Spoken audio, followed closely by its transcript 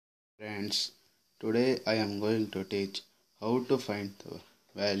Friends, today I am going to teach how to find the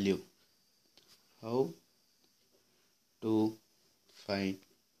value. How to find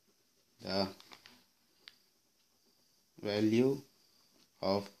the value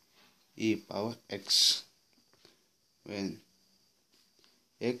of e power x when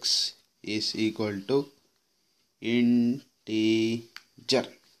x is equal to integer.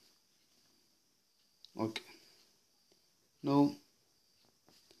 Okay. Now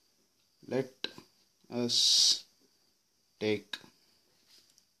let us take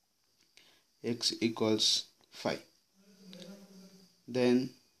x equals 5.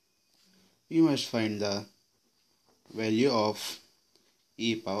 Then we must find the value of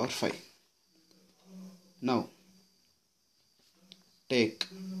e power 5. Now take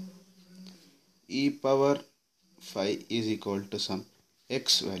e power 5 is equal to some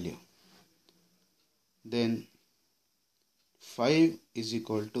x value. Then 5 is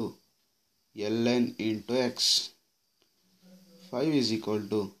equal to ln into x. 5 is equal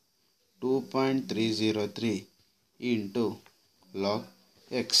to 2.303 into log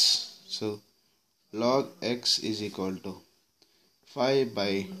x. So log x is equal to 5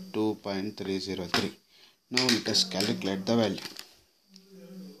 by 2.303. Now let us calculate the value.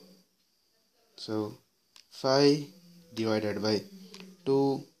 So 5 divided by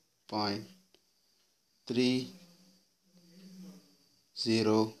 2.30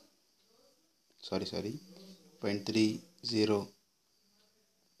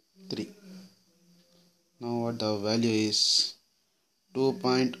 0.303. Now what the value is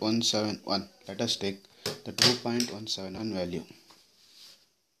 2.171. Let us take the 2.171 value.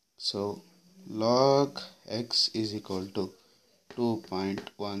 So log x is equal to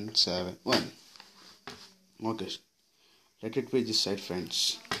 2.171. Okay, let it be this side,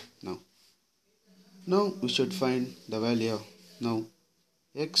 friends. Now we should find the value of now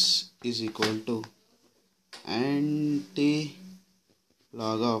x is equal to anti-log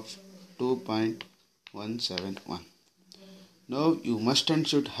of 2.171. Now you must and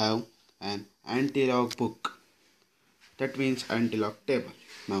should have an anti-log book. That means anti-log table.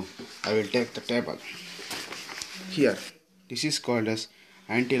 Now I will take the table. Here, this is called as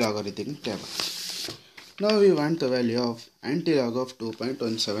anti-logarithm table. Now we want the value of anti-log of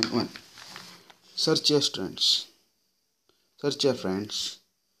 2.171. Search your friends.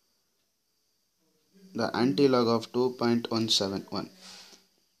 The anti-log of 2.171,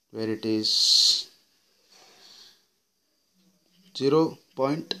 where it is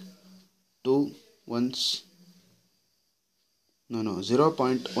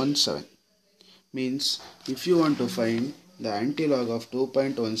 0.17. Means if you want to find the anti-log of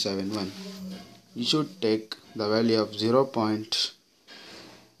 2.171, you should take the value of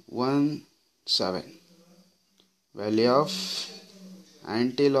 0.17. Value of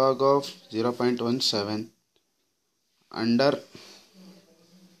anti-log of 0.17 under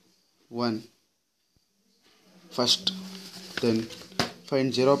 1 first. Then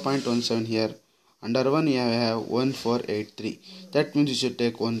find 0.17 here. Under 1 you have 1483. That means you should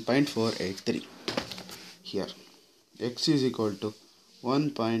take 1.483. Here x is equal to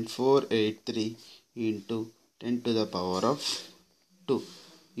 1.483 into 10 to the power of 2.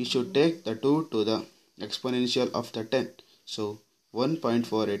 You should take the 2 to the exponential of the 10. So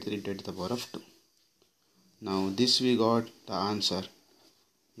 1.483 10 to the power of 2. Now this we got the answer.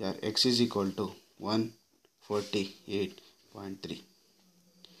 Here x is equal to 148.3.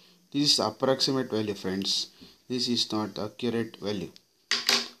 This is approximate value, friends. This is not the accurate value.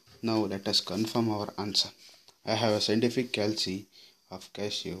 Now let us confirm our answer. I have a scientific calci of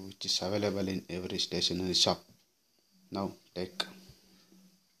cashew which is available in every stationery shop. Now take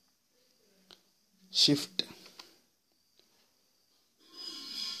shift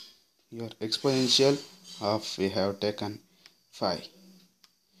your exponential of we have taken 5.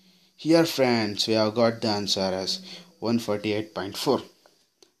 Here, friends, we have got the answer as 148.4.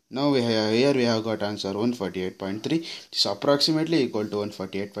 Now we have got answer 148.3. It is approximately equal to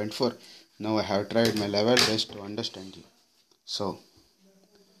 148.4. Now I have tried my level best to understand you. So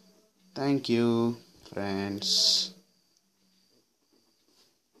thank you, friends.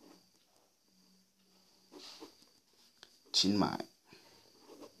 Chinmay.